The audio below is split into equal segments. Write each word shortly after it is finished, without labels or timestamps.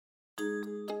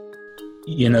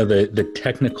The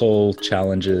technical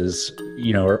challenges,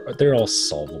 they're all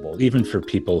solvable, even for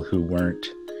people who weren't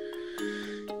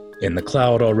in the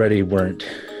cloud already, weren't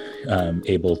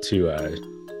able to,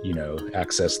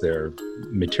 access their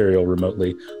material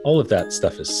remotely. All of that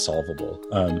stuff is solvable.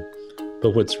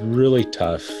 But what's really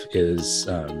tough is,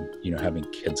 having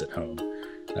kids at home.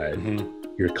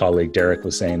 Your colleague Derek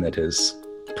was saying that his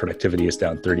productivity is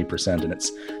down 30%, and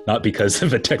it's not because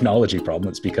of a technology problem.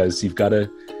 It's because you've got a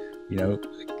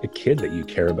kid that you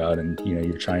care about, and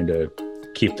you're trying to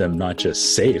keep them not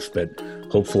just safe, but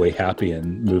hopefully happy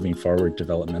and moving forward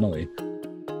developmentally.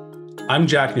 I'm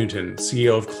Jack Newton,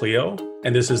 CEO of Clio,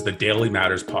 and this is the Daily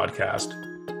Matters podcast.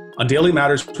 On Daily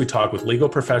Matters, we talk with legal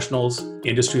professionals,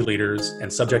 industry leaders,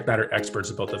 and subject matter experts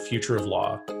about the future of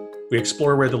law. We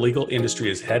explore where the legal industry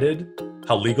is headed,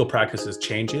 how legal practice is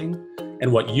changing,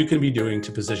 and what you can be doing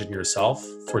to position yourself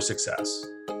for success.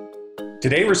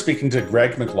 Today, we're speaking to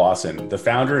Greg McLawson, the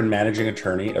founder and managing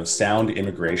attorney of Sound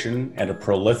Immigration and a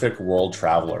prolific world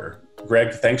traveler.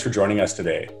 Greg, thanks for joining us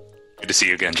today. Good to see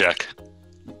you again, Jack.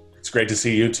 It's great to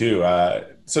see you too.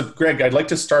 So, Greg, I'd like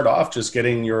to start off just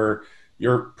getting your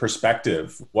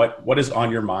perspective. What is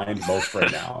on your mind most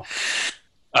right now?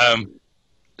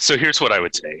 So here's what I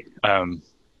would say.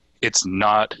 It's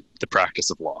not the practice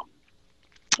of law.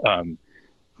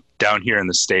 Down here in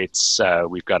the States,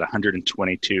 we've got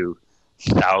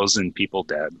 122,000 people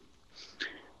dead.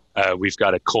 We've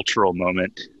got a cultural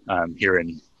moment here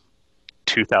in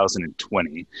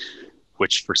 2020,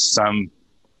 which for some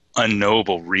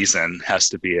unknowable reason has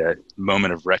to be a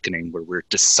moment of reckoning where we're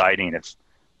deciding if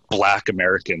Black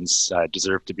Americans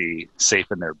deserve to be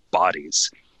safe in their bodies.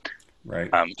 Right.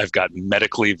 I've got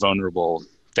medically vulnerable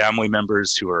family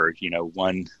members who are,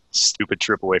 one stupid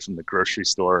trip away from the grocery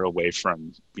store, away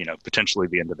from, potentially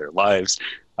the end of their lives.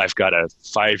 I've got a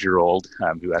 5-year-old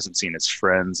who hasn't seen his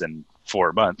friends in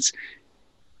 4 months.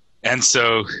 And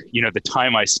so, the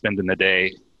time I spend in the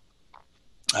day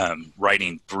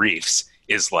writing briefs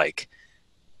is like,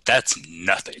 that's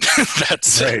nothing.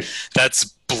 That's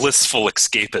blissful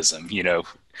escapism.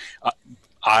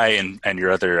 I and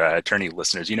your other attorney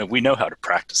listeners, we know how to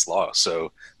practice law.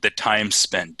 So the time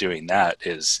spent doing that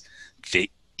is the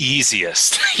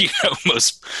easiest,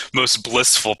 most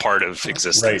blissful part of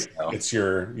existence. Right. It's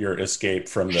your escape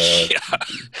from the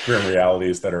grim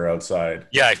realities that are outside.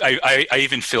 Yeah. I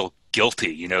even feel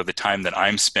guilty, the time that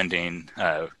I'm spending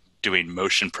doing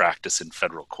motion practice in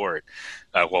federal court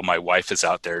while my wife is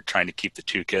out there trying to keep the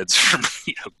 2 kids from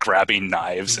grabbing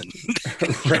knives and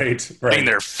getting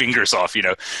their fingers off,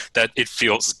 that it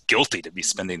feels guilty to be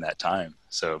spending that time.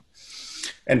 So,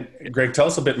 and Greg, tell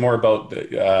us a bit more about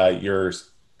your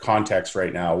context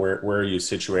right now. Where are you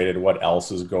situated? What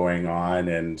else is going on?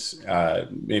 And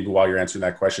maybe while you're answering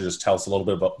that question, just tell us a little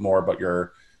bit more about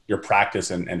your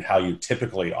practice and how you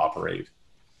typically operate.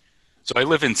 So I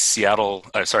live in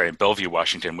in Bellevue,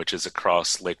 Washington, which is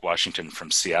across Lake Washington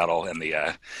from Seattle and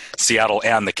the Seattle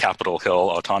and the Capitol Hill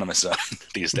Autonomous Zone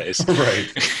these days.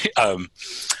 Right.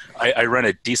 I run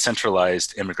a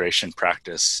decentralized immigration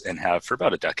practice and have for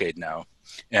about a decade now.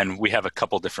 And we have a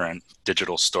couple different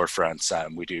digital storefronts.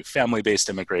 We do family-based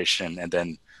immigration, and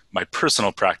then my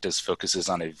personal practice focuses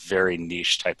on a very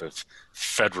niche type of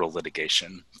federal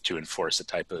litigation to enforce a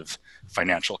type of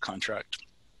financial contract.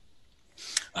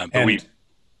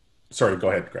 Sorry, go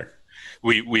ahead, Greg.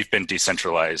 We've been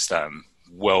decentralized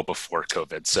well before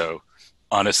COVID. So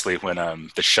honestly, when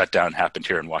the shutdown happened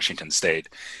here in Washington State,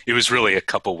 it was really a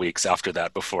couple weeks after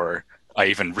that before I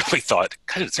even really thought,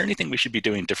 God, is there anything we should be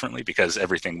doing differently? Because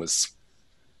everything was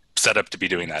set up to be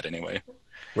doing that anyway.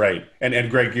 Right. And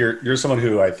Greg, you're someone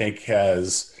who I think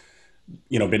has,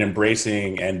 been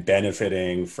embracing and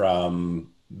benefiting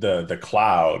from the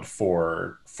cloud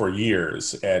for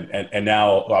years. And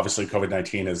now obviously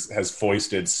COVID-19 has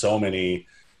foisted so many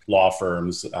law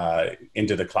firms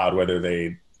into the cloud, whether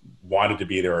they wanted to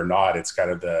be there or not. It's kind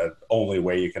of the only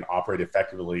way you can operate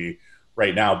effectively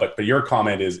right now. But your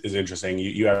comment is interesting.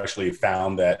 You actually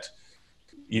found that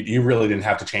you really didn't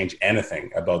have to change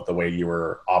anything about the way you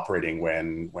were operating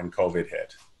when COVID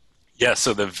hit. Yeah,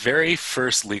 so the very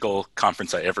first legal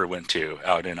conference I ever went to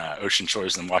out in Ocean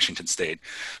Shores in Washington State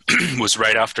was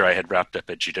right after I had wrapped up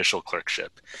a judicial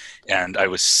clerkship. And I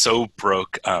was so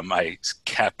broke, I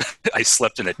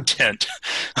slept in a tent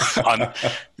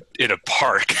in a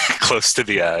park close to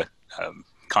the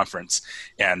conference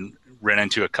and ran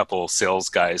into a couple sales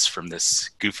guys from this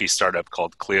goofy startup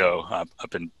called Clio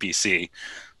up in BC.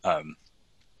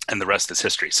 And the rest is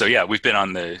history. So yeah, we've been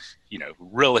on the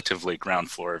relatively ground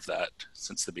floor of that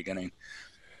since the beginning.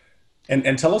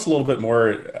 And tell us a little bit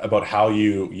more about how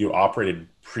you operated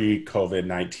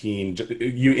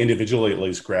pre-COVID-19, you individually, at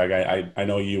least, Greg, I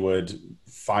know you would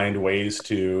find ways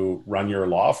to run your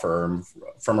law firm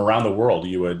from around the world.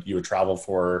 You would travel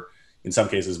for, in some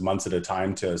cases, months at a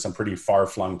time to some pretty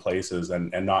far-flung places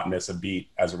and not miss a beat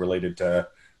as it related to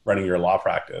running your law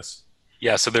practice.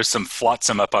 Yeah, so there's some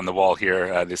flotsam up on the wall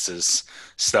here. This is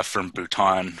stuff from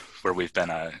Bhutan, where we've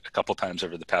been a couple times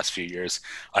over the past few years.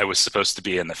 I was supposed to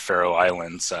be in the Faroe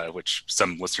Islands, which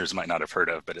some listeners might not have heard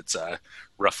of, but it's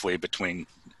roughly between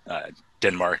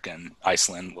Denmark and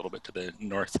Iceland, a little bit to the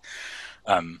north.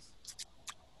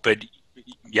 But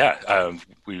yeah,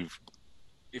 we've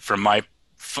from a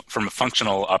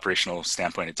functional operational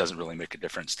standpoint, it doesn't really make a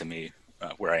difference to me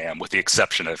where I am, with the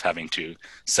exception of having to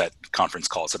set conference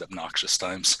calls at obnoxious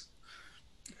times.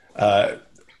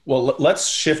 Well, let's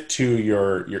shift to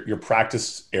your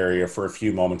practice area for a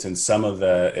few moments and some of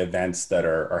the events that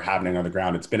are happening on the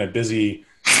ground. It's been a busy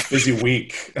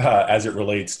week as it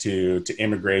relates to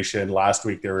immigration. Last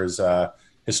week, there was a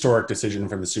historic decision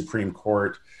from the Supreme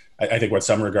Court. I think what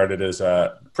some regarded as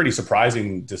a pretty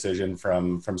surprising decision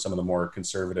from some of the more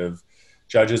conservative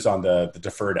judges on the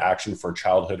deferred action for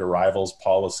childhood arrivals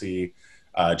policy.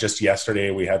 Just yesterday,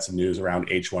 we had some news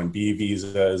around H-1B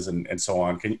visas and so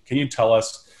on. Can you tell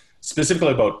us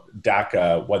specifically about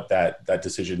DACA, what that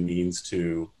decision means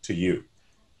to you?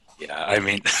 Yeah, I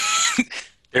mean,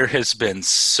 there has been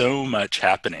so much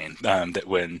happening that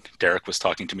when Derek was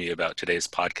talking to me about today's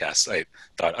podcast, I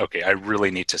thought, okay, I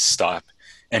really need to stop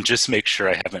and just make sure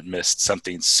I haven't missed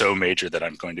something so major that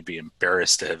I'm going to be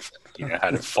embarrassed to have,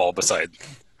 had it fall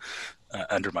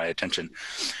under my attention.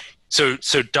 So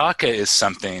DACA is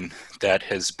something that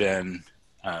has been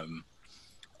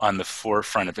on the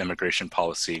forefront of immigration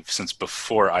policy since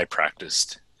before I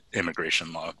practiced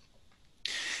immigration law.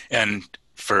 And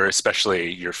for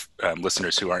especially your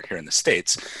listeners who aren't here in the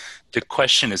States, the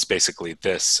question is basically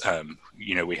this.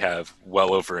 We have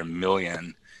well over 1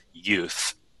 million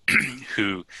youth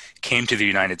who came to the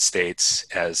United States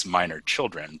as minor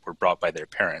children, were brought by their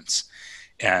parents.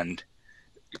 And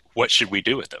what should we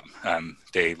do with them?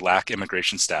 They lack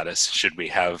immigration status. Should we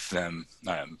have them,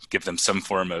 give them some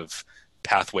form of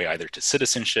pathway either to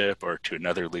citizenship or to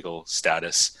another legal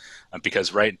status?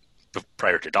 Because right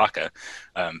prior to DACA,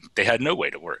 they had no way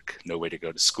to work, no way to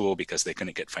go to school because they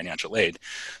couldn't get financial aid.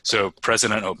 So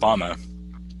President Obama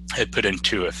had put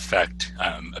into effect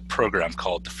a program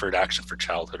called Deferred Action for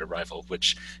Childhood Arrival,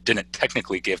 which didn't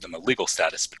technically give them a legal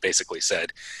status, but basically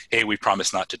said, hey, we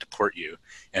promise not to deport you.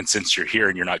 And since you're here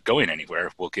and you're not going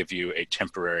anywhere, we'll give you a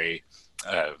temporary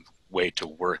way to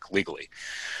work legally.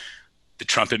 The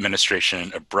Trump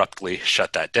administration abruptly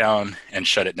shut that down, and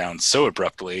shut it down so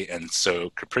abruptly and so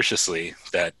capriciously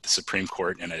that the Supreme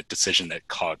Court, in a decision that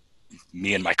caught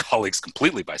me and my colleagues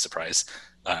completely by surprise,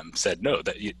 said no,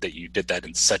 that you did that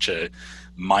in such a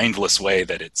mindless way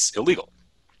that it's illegal.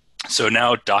 So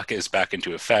now DACA is back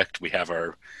into effect. We have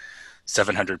our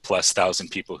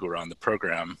 700,000+ people who are on the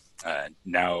program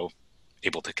now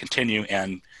able to continue,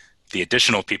 and the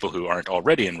additional people who aren't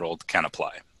already enrolled can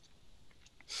apply.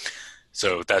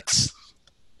 So that's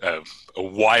a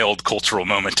wild cultural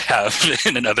moment to have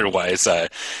in an otherwise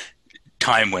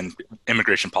time when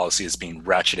immigration policy is being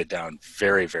ratcheted down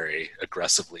very, very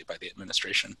aggressively by the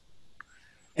administration.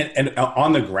 And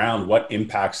on the ground, what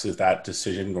impacts is that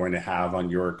decision going to have on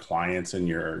your clients and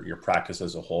your practice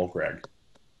as a whole, Greg?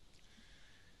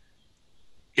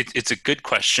 It's a good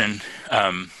question.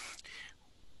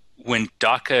 When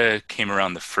DACA came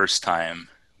around the first time,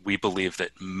 we believe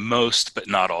that most, but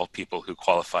not all people who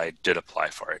qualified did apply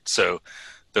for it. So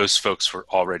those folks were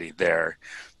already there.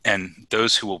 And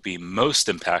those who will be most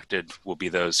impacted will be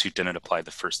those who didn't apply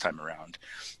the first time around.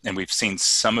 And we've seen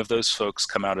some of those folks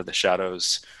come out of the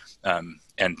shadows,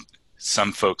 and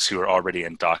some folks who are already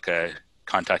in DACA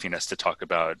contacting us to talk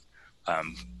about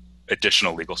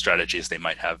additional legal strategies they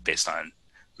might have based on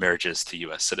marriages to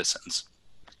U.S. citizens.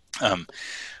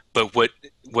 But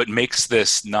what makes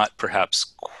this not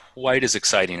perhaps quite as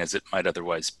exciting as it might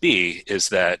otherwise be is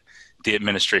that the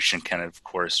administration can, of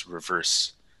course,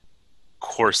 reverse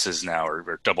courses now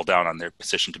or double down on their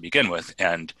position to begin with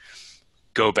and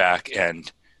go back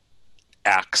and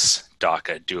axe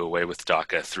DACA, do away with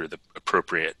DACA through the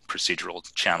appropriate procedural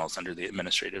channels under the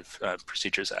Administrative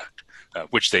Procedures Act,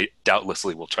 which they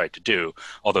doubtlessly will try to do,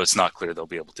 although it's not clear they'll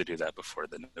be able to do that before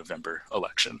the November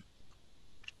election.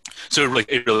 So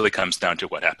it really comes down to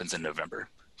what happens in November,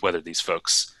 whether these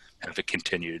folks have a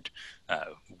continued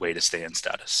way to stay in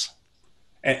status.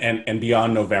 And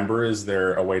beyond November, is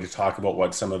there a way to talk about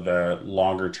what some of the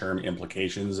longer term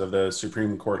implications of the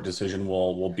Supreme Court decision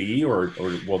will be, or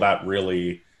will that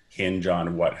really hinge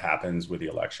on what happens with the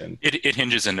election? It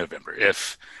hinges in November.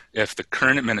 If the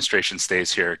current administration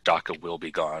stays here, DACA will be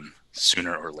gone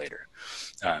sooner or later.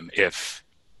 If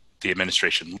the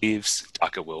administration leaves,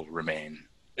 DACA will remain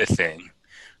a thing,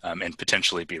 and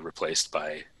potentially be replaced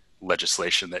by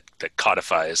legislation that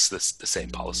codifies the same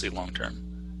policy long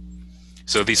term.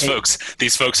 So these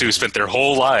folks who spent their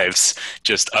whole lives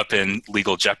just up in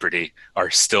legal jeopardy are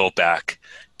still back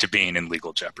to being in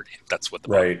legal jeopardy. That's what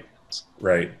the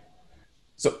right.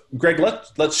 So, Greg,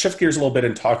 let's shift gears a little bit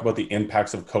and talk about the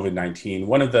impacts of COVID-19.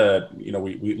 One of the,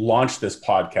 we launched this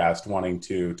podcast wanting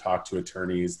to talk to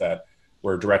attorneys that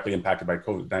were directly impacted by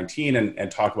COVID-19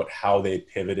 and talk about how they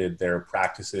pivoted their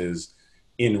practices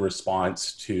in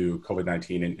response to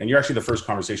COVID-19. And you're actually the first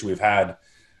conversation we've had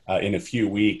in a few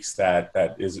weeks that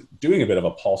is doing a bit of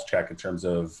a pulse check in terms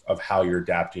of how you're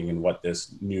adapting and what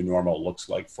this new normal looks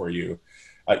like for you.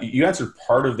 You answered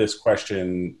part of this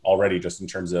question already, just in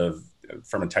terms of,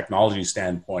 from a technology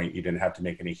standpoint, you didn't have to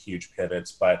make any huge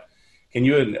pivots, but can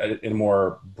you in a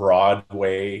more broad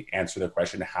way answer the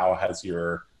question, how has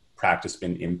your practice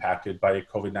been impacted by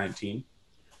COVID-19?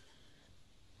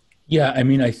 Yeah, I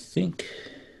mean, I think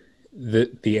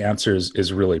the answer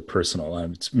is really personal.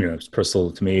 It's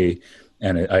personal to me,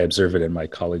 and I observe it in my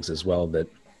colleagues as well, that,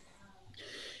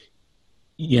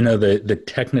 the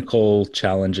technical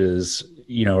challenges,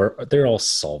 they're all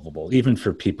solvable, even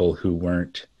for people who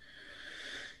weren't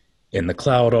in the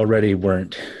cloud already,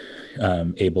 weren't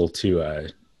able to,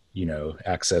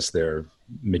 access their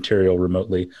material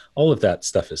remotely. All of that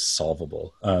stuff is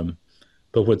solvable.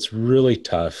 But what's really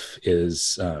tough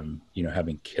is,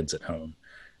 having kids at home.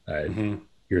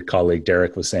 Your colleague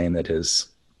Derek was saying that his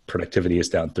productivity is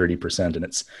down 30%, and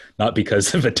it's not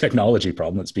because of a technology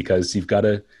problem. It's because you've got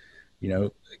a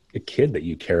kid that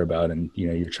you care about, and,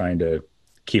 you're trying to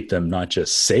keep them not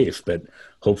just safe, but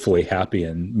hopefully happy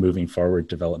and moving forward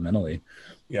developmentally.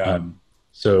 Yeah.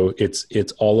 So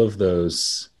it's all of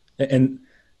those, and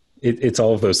it's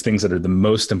all of those things that are the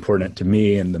most important to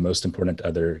me and the most important to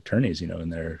other attorneys, in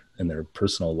their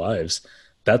personal lives.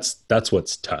 That's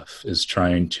what's tough, is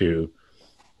trying to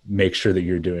make sure that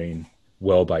you're doing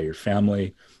well by your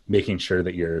family, making sure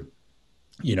that you're,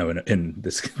 in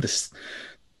this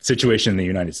situation in the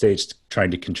United States,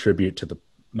 trying to contribute to the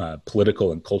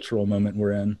political and cultural moment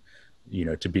we're in,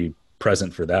 to be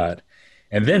present for that,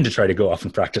 and then to try to go off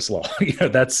and practice law.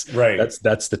 That's right.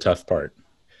 That's the tough part.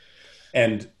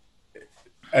 And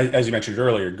as you mentioned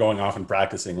earlier, going off and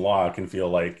practicing law can feel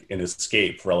like an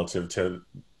escape relative to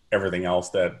everything else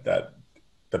that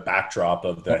the backdrop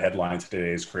of the headlines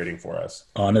today is creating for us.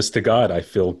 Honest to God, I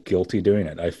feel guilty doing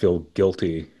it. I feel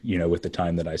guilty, with the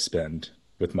time that I spend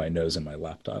with my nose in my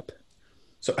laptop.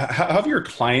 So how have your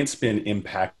clients been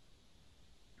impacted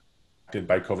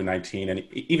by COVID-19 and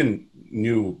even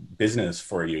new business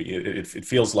for you? It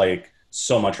feels like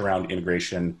so much around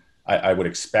immigration, I would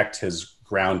expect, has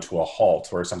ground to a halt,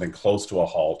 or something close to a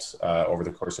halt over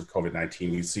the course of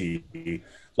COVID-19. You see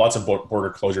lots of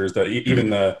border closures. Even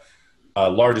the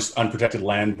largest unprotected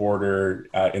land border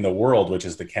in the world, which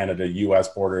is the Canada-US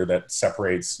border that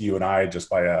separates you and I just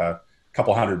by a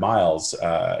couple hundred miles,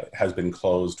 has been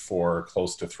closed for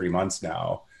close to 3 months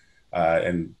now.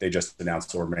 And they just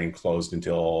announced it will remain closed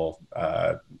until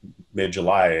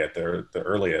mid-July at the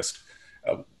earliest.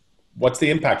 What's the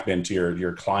impact been to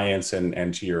your clients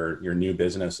and to your new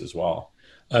business as well?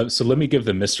 So let me give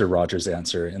the Mr. Rogers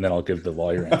answer, and then I'll give the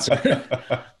lawyer answer.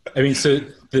 I mean, so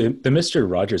the Mr.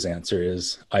 Rogers answer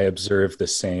is, I observe the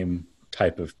same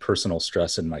type of personal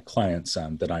stress in my clients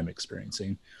that I'm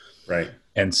experiencing. Right.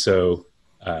 And so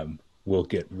we'll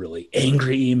get really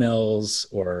angry emails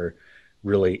or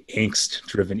really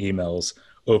angst-driven emails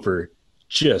over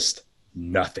just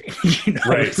nothing.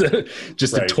 Right.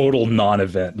 Just a total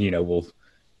non-event.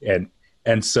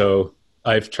 And so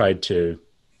I've tried to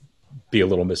be a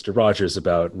little Mr. Rogers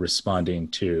about responding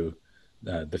to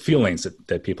the feelings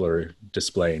that people are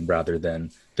displaying, rather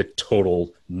than the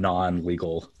total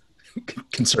non-legal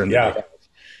concern that they have.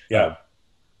 Yeah.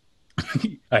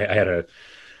 I had a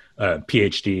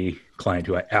PhD client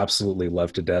who I absolutely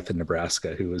loved to death in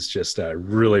Nebraska, who was just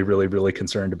really, really, really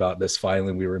concerned about this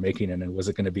filing we were making, and was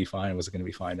it going to be fine? Was it going to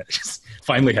be fine? I just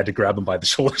finally had to grab him by the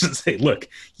shoulders and say, "Look,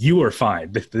 you are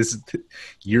fine.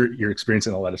 You're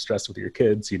experiencing a lot of stress with your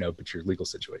kids, but your legal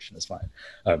situation is fine."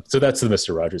 So that's the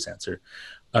Mr. Rogers answer.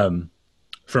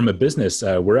 From a business,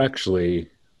 we're actually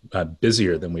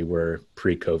busier than we were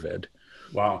pre-COVID.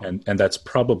 Wow. And that's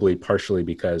probably partially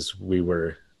because we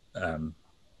were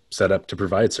set up to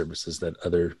provide services that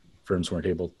other firms weren't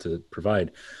able to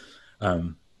provide.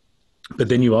 But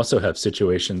then you also have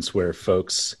situations where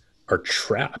folks are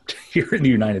trapped here in the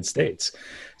United States.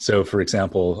 So, for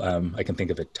example, I can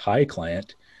think of a Thai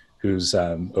client who's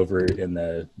over in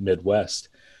the Midwest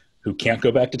who can't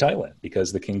go back to Thailand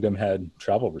because the kingdom had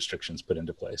travel restrictions put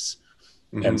into place.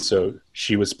 Mm-hmm. And so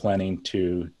she was planning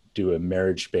to do a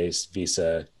marriage-based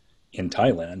visa in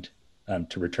Thailand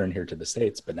to return here to the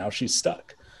States, but now she's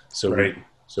stuck. So, right.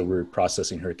 we're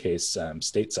processing her case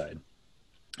stateside.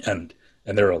 And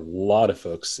there are a lot of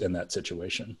folks in that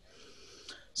situation.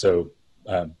 So,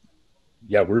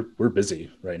 yeah, we're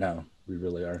busy right now. We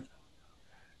really are.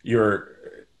 Your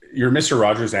Mr.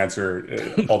 Rogers answer,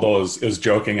 although it was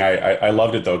joking, I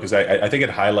loved it though, because I think it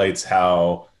highlights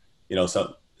how,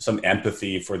 some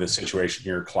empathy for the situation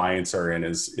your clients are in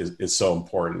is so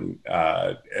important.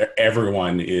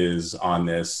 Everyone is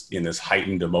in this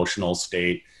heightened emotional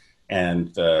state,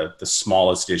 and the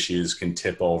smallest issues can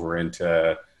tip over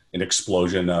into an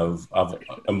explosion of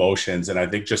emotions. And I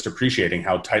think just appreciating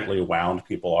how tightly wound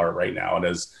people are right now, and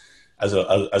as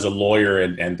a lawyer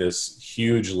and this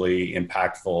hugely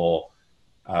impactful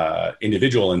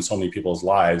individual in so many people's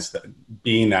lives,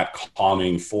 being that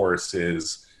calming force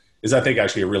is I think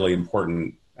actually a really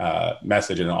important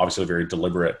message, and obviously a very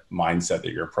deliberate mindset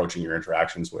that you're approaching your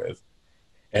interactions with.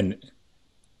 And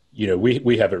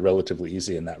we have it relatively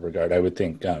easy in that regard. I would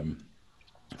think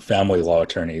family law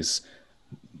attorneys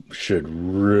should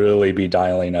really be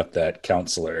dialing up that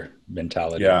counselor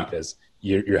mentality, because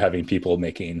you're having people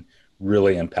making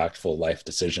really impactful life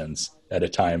decisions at a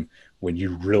time when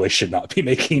you really should not be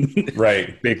making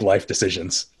big life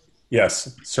decisions.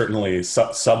 Yes, certainly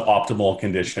suboptimal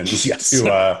conditions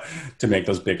to make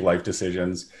those big life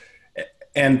decisions.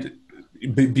 And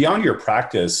beyond your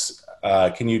practice,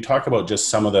 can you talk about just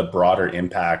some of the broader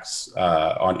impacts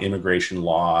on immigration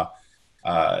law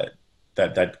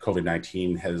that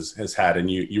COVID-19 has had? And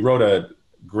you wrote a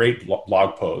great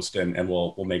blog post, and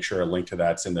we'll make sure a link to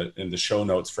that's in the show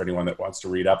notes for anyone that wants to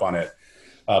read up on it.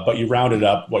 But you rounded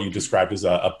up what you described as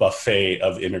a buffet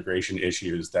of immigration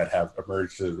issues that have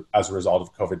emerged as a result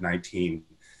of COVID-19.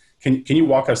 Can you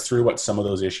walk us through what some of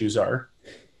those issues are?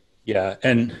 Yeah,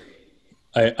 and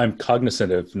I'm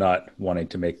cognizant of not wanting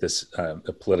to make this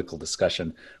a political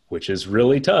discussion, which is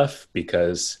really tough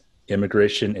because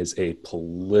immigration is a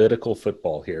political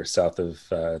football here south of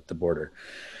the border.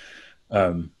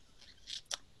 So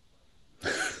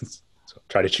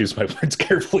try to choose my words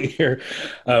carefully here.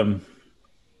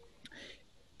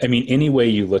 I mean, any way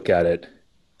you look at it,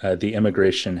 the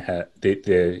administration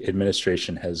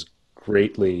has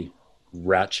greatly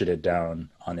ratcheted down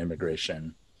on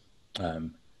immigration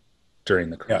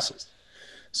during the crisis. Yeah.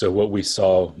 So what we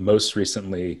saw most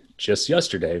recently, just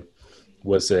yesterday,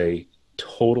 was a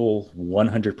total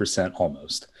 100%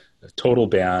 almost, a total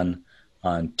ban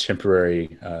on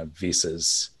temporary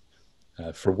visas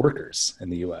for workers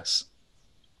in the U.S.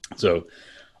 So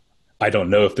I don't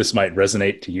know if this might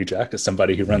resonate to you, Jack, as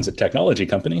somebody who runs a technology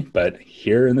company, but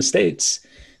here in the States,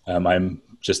 I'm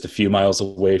just a few miles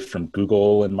away from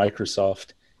Google and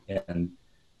Microsoft, and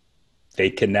they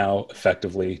can now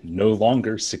effectively no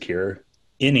longer secure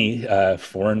any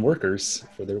foreign workers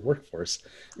for their workforce.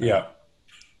 Yeah.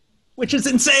 Which is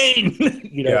insane.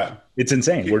 It's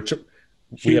insane. We're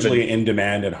hugely in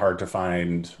demand and hard to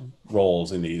find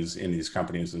roles in these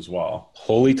companies as well.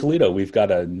 Holy Toledo, we've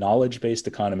got a knowledge-based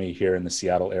economy here in the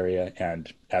Seattle area,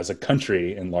 and as a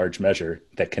country in large measure,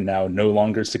 that can now no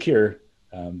longer secure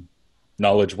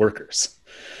knowledge workers.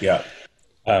 Yeah.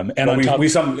 And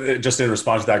just in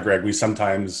response to that, Greg, we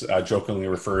sometimes jokingly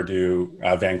refer to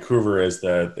Vancouver as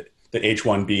the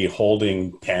H-1B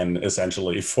holding pen,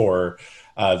 essentially, for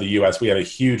the U.S. We have a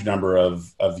huge number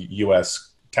of U.S.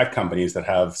 tech companies that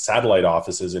have satellite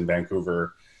offices in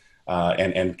Vancouver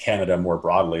and Canada more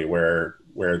broadly, where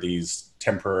these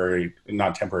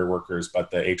not temporary workers,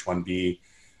 but the H-1B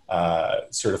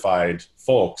certified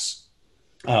folks,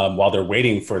 while they're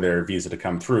waiting for their visa to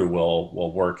come through,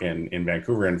 will work in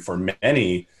Vancouver. And for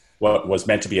many, what was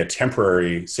meant to be a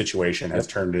temporary situation has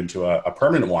turned into a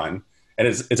permanent one. And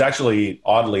it's actually,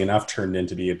 oddly enough, turned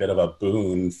into be a bit of a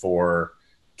boon for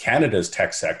Canada's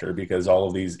tech sector, because all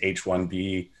of these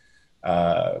H-1B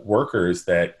workers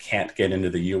that can't get into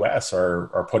the U.S.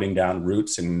 are putting down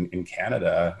roots in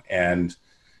Canada. And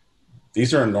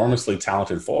these are enormously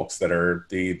talented folks that are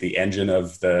the engine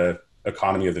of the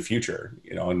economy of the future.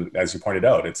 And as you pointed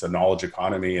out, it's a knowledge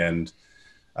economy, and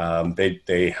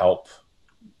they help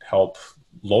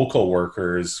local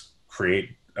workers create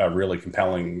a really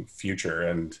compelling future.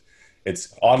 And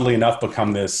it's oddly enough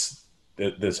become this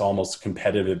almost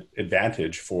competitive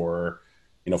advantage for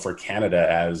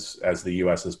Canada as the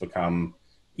U.S. has become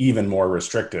even more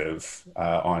restrictive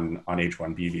on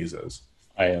H-1B visas.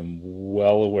 I am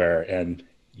well aware. And,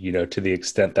 to the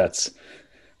extent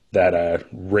that a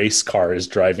race car is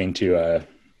driving to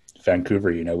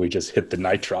Vancouver, we just hit the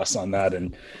nitros on that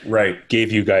and right.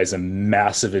 gave you guys a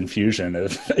massive infusion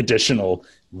of additional,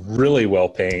 really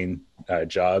well-paying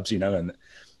jobs, and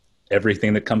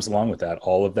everything that comes along with that,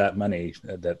 all of that money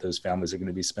that those families are going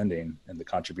to be spending and the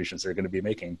contributions they're going to be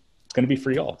making, it's going to be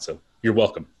for y'all. So you're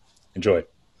welcome. Enjoy.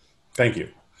 Thank you.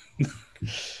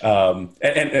 Beyond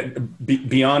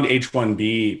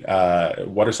H-1B,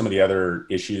 what are some of the other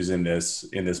issues in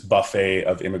this buffet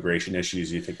of immigration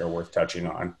issues you think are worth touching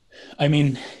on? I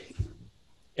mean,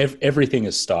 everything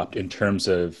is stopped in terms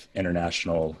of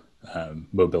international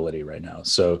mobility right now.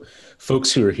 So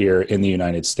folks who are here in the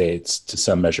United States, to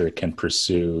some measure, can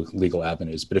pursue legal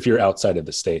avenues. But if you're outside of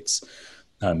the States,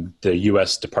 the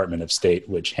U.S. Department of State,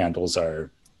 which handles our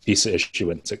visa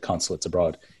issuance at consulates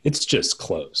abroad, it's just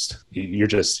closed.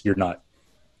 You're not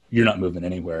moving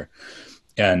anywhere.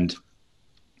 And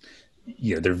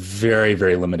there are very,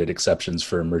 very limited exceptions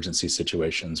for emergency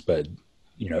situations, but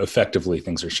effectively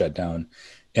things are shut down.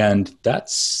 And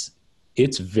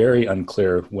it's very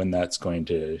unclear when that's going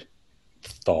to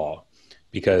thaw,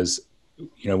 because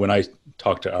when I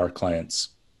talk to our clients,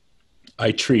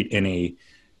 I treat any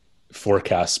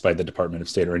forecasts by the Department of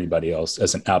State or anybody else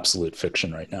as an absolute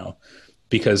fiction right now,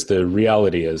 because the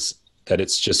reality is that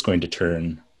it's just going to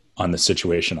turn on the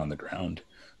situation on the ground,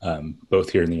 both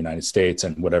here in the United States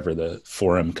and whatever the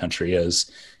forum country is.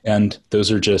 And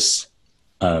those are just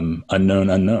unknown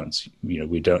unknowns.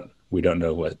 We don't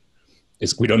know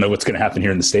what's going to happen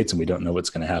here in the States, and we don't know what's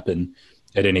going to happen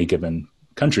at any given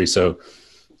country. So,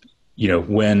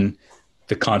 when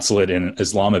the consulate in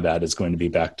Islamabad is going to be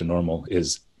back to normal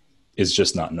is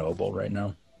just not knowable right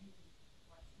now.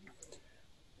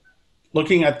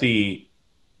 Looking at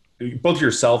both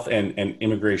yourself and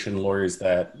immigration lawyers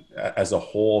that as a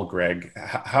whole, Greg,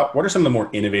 what are some of the more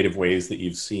innovative ways that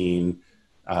you've seen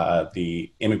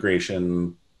the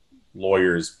immigration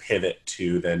lawyers pivot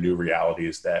to the new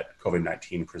realities that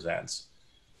COVID-19 presents?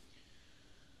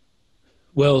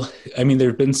 Well, I mean, there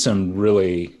have been some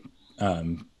really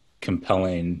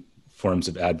compelling forms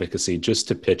of advocacy just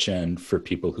to pitch in for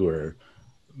people who are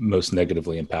most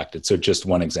negatively impacted. So just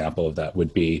one example of that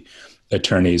would be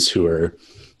attorneys who are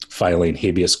filing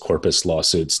habeas corpus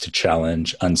lawsuits to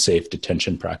challenge unsafe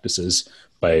detention practices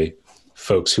by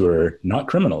folks who are not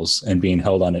criminals and being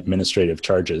held on administrative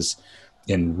charges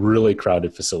in really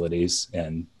crowded facilities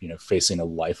and, facing a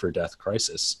life or death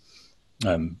crisis.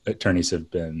 Attorneys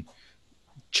have been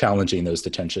challenging those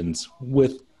detentions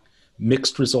with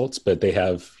mixed results, but they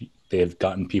have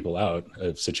gotten people out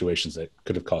of situations that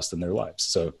could have cost them their lives.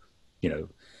 So,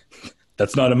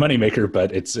 that's not a moneymaker,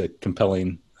 but it's a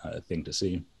compelling thing to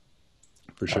see,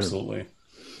 for sure. Absolutely.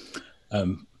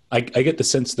 I get the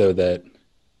sense, though, that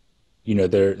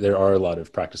there are a lot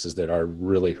of practices that are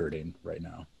really hurting right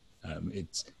now.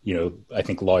 I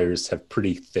think lawyers have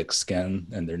pretty thick skin,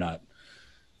 and they're not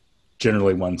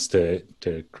generally ones to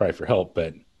cry for help,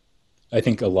 but I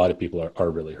think a lot of people are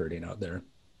really hurting out there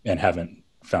and haven't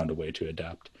found a way to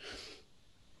adapt.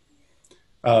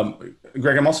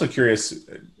 Greg, I'm also curious,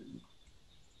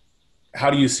 how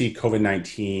do you see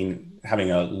COVID-19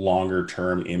 having a longer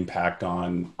term impact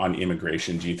on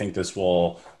immigration? Do you think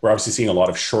we're obviously seeing a lot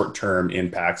of short-term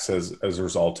impacts as a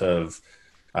result of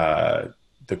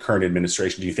the current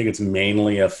administration. Do you think it's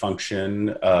mainly a function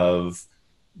of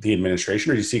the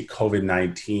administration, or do you see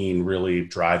COVID-19 really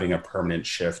driving a permanent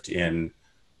shift in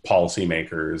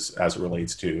policymakers as it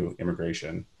relates to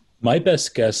immigration? My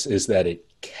best guess is that it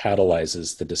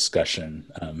catalyzes the discussion,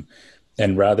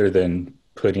 and rather than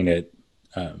pushing it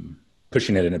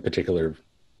in a particular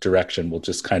direction, will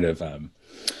just kind of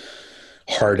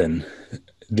harden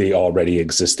the already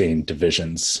existing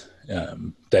divisions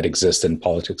that exist in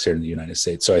politics here in the United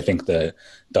States. So I think the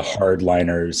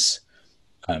hardliners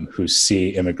who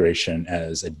see immigration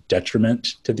as a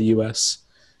detriment to the U.S.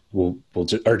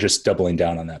 are just doubling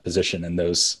down on that position, and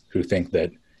those who think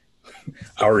that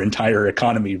our entire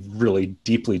economy really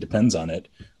deeply depends on it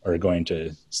are going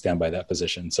to stand by that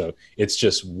position. So it's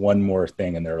just one more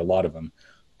thing, and there are a lot of them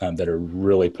that are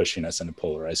really pushing us in a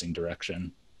polarizing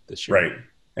direction this year. Right.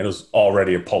 And it was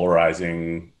already a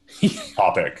polarizing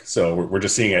topic. So we're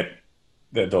just seeing it,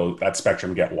 that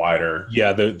spectrum get wider.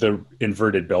 Yeah, the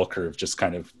inverted bell curve just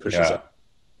kind of pushes up.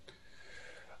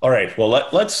 All right. Well,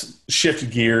 let's shift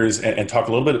gears and talk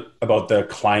a little bit about the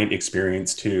client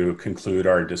experience to conclude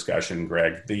our discussion,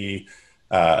 Greg.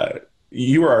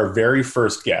 You were our very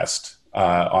first guest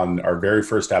on our very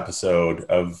first episode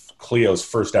of Clio's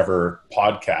first ever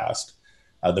podcast,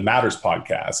 the Matters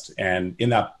podcast. And in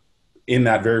that in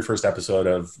that very first episode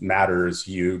of Matters,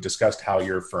 you discussed how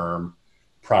your firm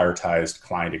prioritized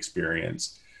client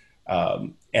experience.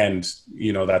 And,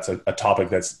 that's a topic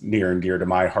that's near and dear to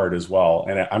my heart as well.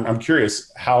 And I'm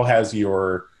curious, how has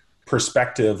your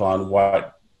perspective on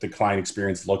what the client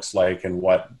experience looks like and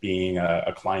what being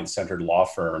a client-centered law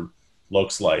firm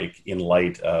looks like in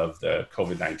light of the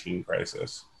COVID-19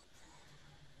 crisis?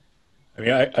 I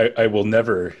mean, I will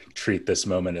never treat this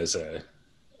moment as a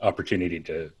opportunity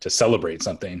to celebrate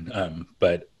something.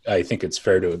 But I think it's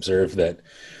fair to observe that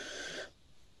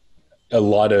a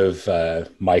lot of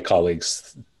my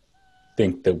colleagues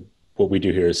think that what we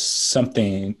do here is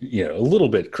something, a little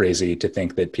bit crazy to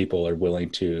think that people are willing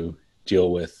to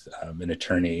deal with an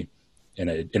attorney in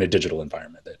a digital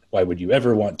environment. That why would you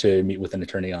ever want to meet with an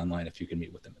attorney online if you can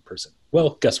meet with them in person?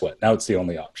 Well, guess what? Now it's the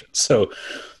only option. So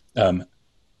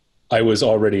I was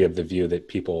already of the view that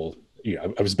people,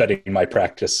 I was betting my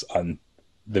practice on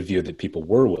the view that people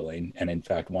were willing and in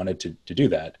fact wanted to do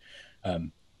that.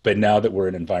 But now that we're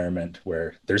in an environment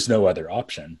where there's no other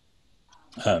option,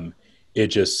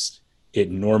 it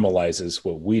normalizes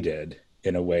what we did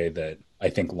in a way that I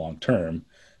think long-term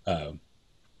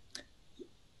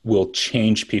will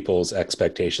change people's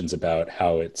expectations about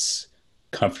how it's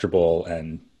comfortable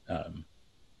and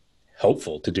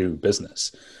helpful to do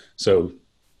business. So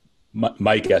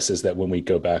my guess is that when we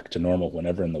go back to normal,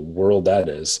 whenever in the world that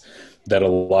is, that a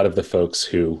lot of the folks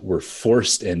who were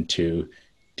forced into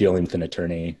dealing with an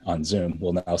attorney on Zoom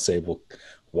will now say, well,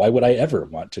 why would I ever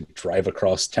want to drive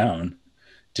across town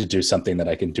to do something that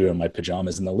I can do in my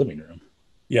pajamas in the living room?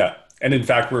 Yeah. And in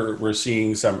fact, we're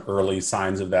seeing some early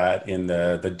signs of that in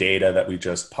the data that we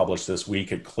just published this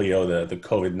week at Clio, the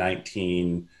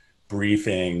COVID-19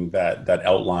 briefing that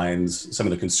outlines some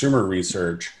of the consumer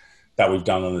research that we've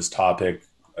done on this topic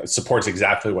supports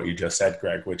exactly what you just said,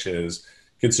 Greg, which is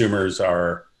consumers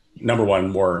are, number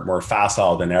one, more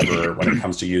facile than ever when it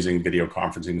comes to using video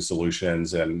conferencing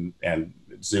solutions and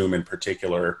Zoom in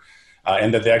particular,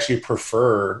 and that they actually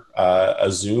prefer a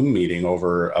Zoom meeting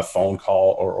over a phone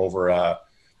call or over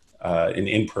an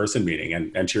in-person meeting.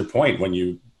 And to your point, when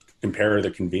you compare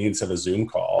the convenience of a Zoom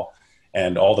call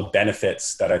and all the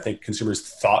benefits that I think consumers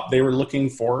thought they were looking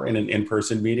for in an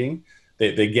in-person meeting,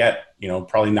 they get,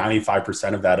 probably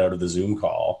 95% of that out of the Zoom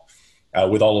call,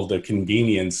 with all of the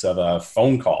convenience of a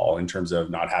phone call in terms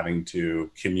of not having to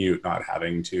commute, not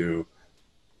having to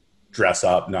dress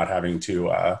up, not having to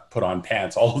put on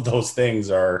pants. All of those things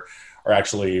are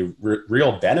actually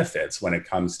real benefits when it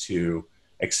comes to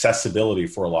accessibility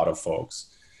for a lot of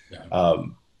folks. Yeah.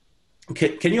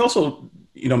 Can you also,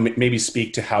 maybe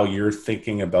speak to how you're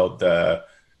thinking about the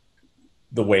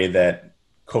way that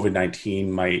COVID-19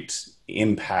 might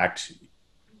impact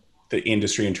the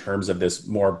industry in terms of this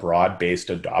more broad-based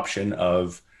adoption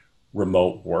of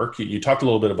remote work? You talked a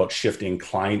little bit about shifting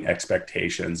client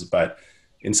expectations, but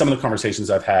in some of the conversations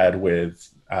I've had with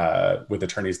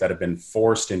attorneys that have been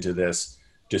forced into this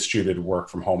distributed work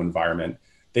from home environment,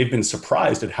 they've been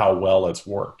surprised at how well it's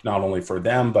worked, not only for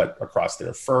them, but across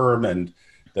their firm, and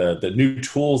the new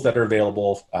tools that are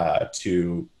available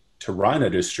to run a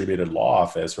distributed law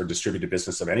office or distributed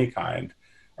business of any kind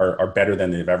are better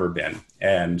than they've ever been.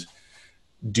 And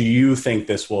do you think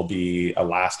this will be a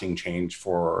lasting change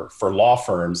for law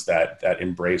firms that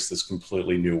embrace this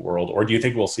completely new world? Or do you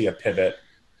think we'll see a pivot,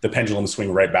 the pendulum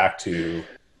swing right back to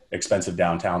expensive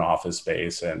downtown office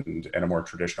space and a more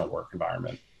traditional work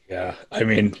environment? Yeah, I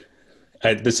mean,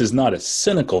 this is not a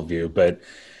cynical view, but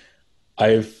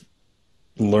I've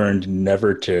learned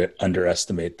never to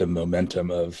underestimate the momentum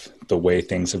of the way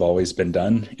things have always been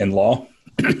done in law.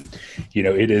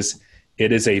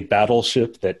 It is a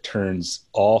battleship that turns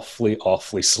awfully,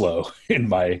 awfully slow in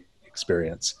my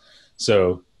experience.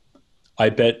 So I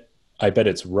bet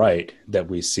it's right that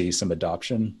we see some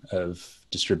adoption of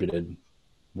distributed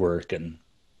work and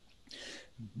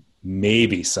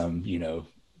maybe some,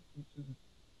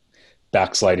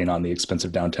 backsliding on the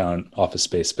expensive downtown office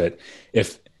space. But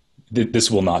if this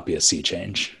will not be a sea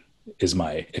change, is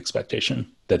my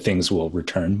expectation, that things will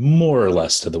return more or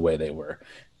less to the way they were.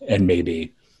 And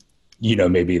maybe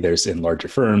there's in larger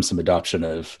firms some adoption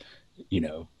of,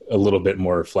 a little bit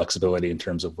more flexibility in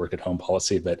terms of work at home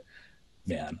policy. But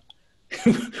man,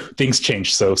 things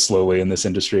change so slowly in this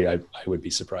industry. I would be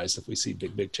surprised if we see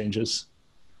big changes.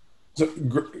 So,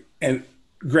 and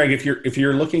Greg, if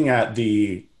you're looking at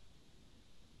the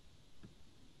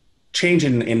change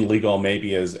in legal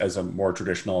maybe as a more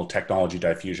traditional technology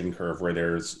diffusion curve where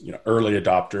there's early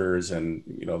adopters and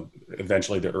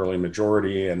eventually the early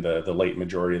majority and the late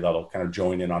majority that'll kind of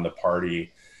join in on the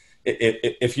party.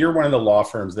 If you're one of the law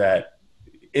firms that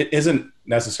it isn't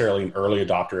necessarily an early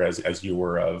adopter as you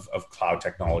were of cloud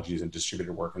technologies and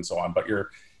distributed work and so on, but you're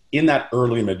in that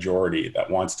early majority that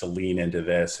wants to lean into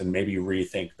this and maybe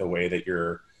rethink the way that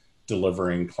you're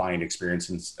delivering client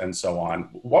experience and so on.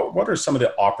 What are some of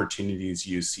the opportunities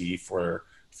you see for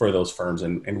those firms,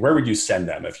 and where would you send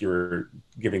them if you were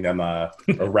giving them a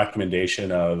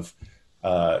recommendation of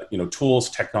tools,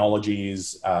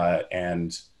 technologies,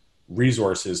 and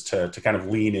resources to kind of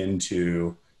lean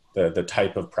into the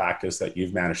type of practice that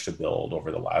you've managed to build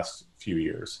over the last few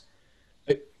years?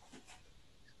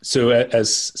 So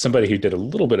as somebody who did a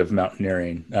little bit of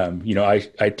mountaineering,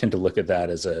 I tend to look at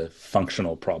that as a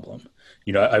functional problem.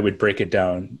 I would break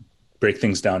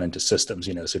things down into systems,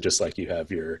 so just like you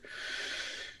have your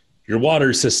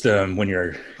water system when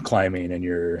you're climbing and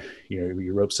your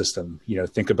rope system,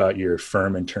 think about your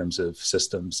firm in terms of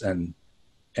systems. And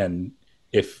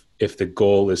if the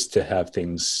goal is to have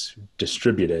things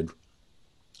distributed,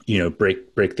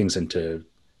 break things into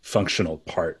functional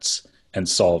parts and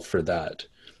solve for that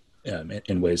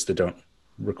in ways that don't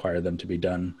require them to be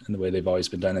done in the way they've always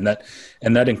been done.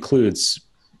 And that includes,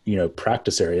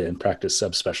 practice area and practice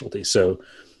subspecialty. So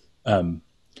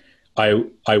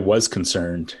I was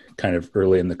concerned kind of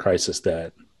early in the crisis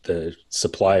that the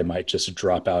supply might just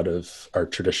drop out of our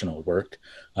traditional work.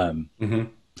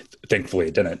 Thankfully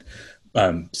it didn't.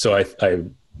 So I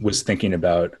was thinking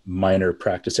about minor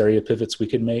practice area pivots we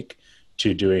could make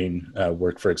to doing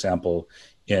work, for example,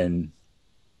 in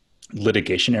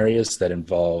litigation areas that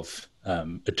involve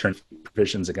attorney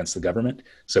provisions against the government.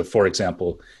 So for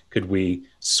example, could we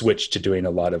switch to doing a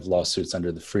lot of lawsuits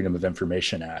under the Freedom of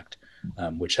Information Act,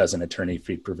 which has an attorney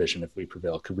fee provision if we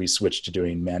prevail? Could we switch to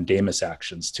doing mandamus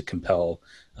actions to compel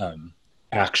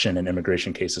action in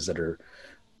immigration cases that are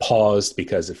paused?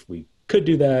 Because if we could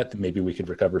do that, then maybe we could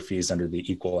recover fees under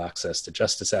the Equal Access to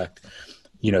Justice Act.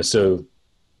 So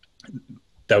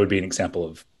that would be an example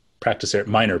of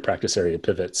minor practice area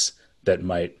pivots that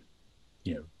might,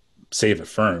 save a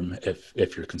firm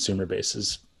if your consumer base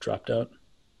is dropped out.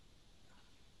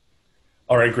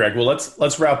 All right, Greg. Well,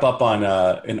 let's wrap up on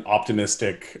an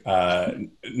optimistic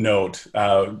note.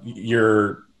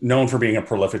 You're known for being a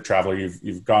prolific traveler.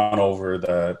 You've gone all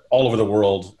over the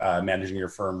world managing your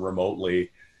firm remotely.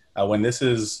 When this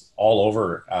is all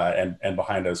over and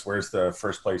behind us, where's the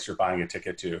first place you're buying a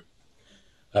ticket to?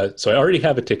 So I already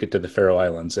have a ticket to the Faroe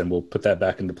Islands, and we'll put that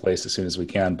back into place as soon as we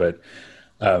can. But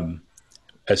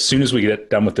as soon as we get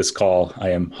done with this call,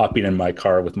 I am hopping in my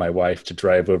car with my wife to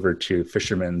drive over to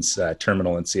Fisherman's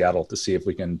Terminal in Seattle to see if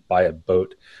we can buy a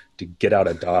boat to get out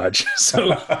of Dodge.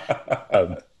 So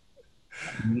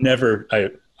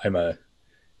I'm a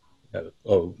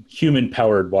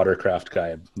human-powered watercraft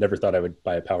guy. I never thought I would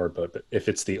buy a power boat, but if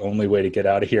it's the only way to get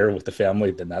out of here with the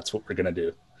family, then that's what we're going to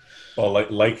do. Well,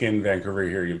 like in Vancouver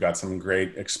here, you've got some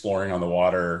great exploring on the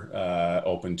water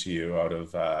open to you out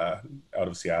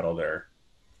of Seattle there.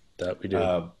 That we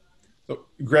do.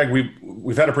 Greg,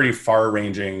 we've had a pretty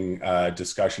far-ranging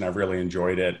discussion. I've really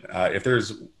enjoyed it. If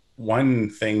there's one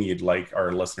thing you'd like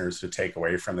our listeners to take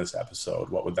away from this episode,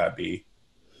 what would that be?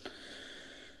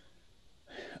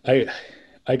 I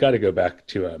got to go back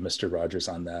to Mr. Rogers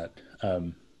on that,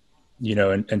 and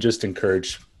just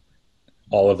encourage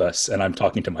all of us, and I'm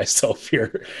talking to myself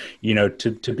here,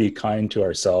 to be kind to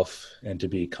ourselves and to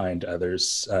be kind to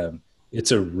others.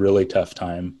 It's a really tough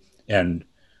time, and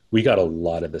we got a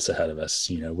lot of this ahead of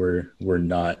us. We're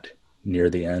not near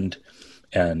the end,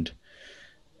 and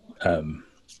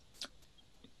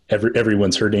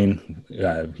everyone's hurting.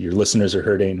 Your listeners are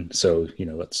hurting. So,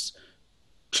 let's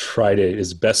try to,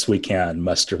 as best we can,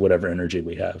 muster whatever energy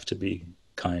we have to be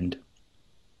kind.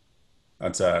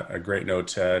 That's a great note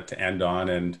to end on.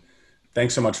 And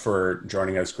thanks so much for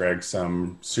joining us, Greg.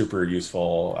 Some super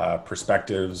useful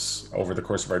perspectives over the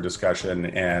course of our discussion,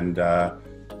 and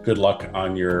good luck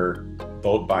on your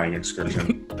boat buying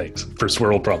excursion. Thanks. First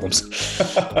world problems.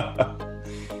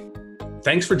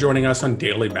 Thanks for joining us on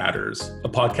Daily Matters, a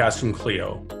podcast from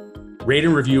Clio. Rate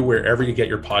and review wherever you get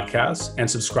your podcasts, and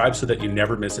subscribe so that you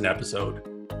never miss an episode.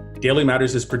 Daily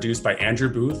Matters is produced by Andrew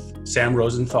Booth, Sam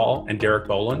Rosenthal, and Derek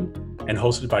Boland, and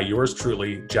hosted by yours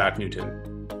truly, Jack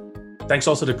Newton. Thanks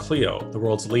also to Clio, the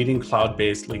world's leading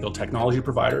cloud-based legal technology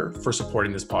provider, for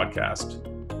supporting this podcast.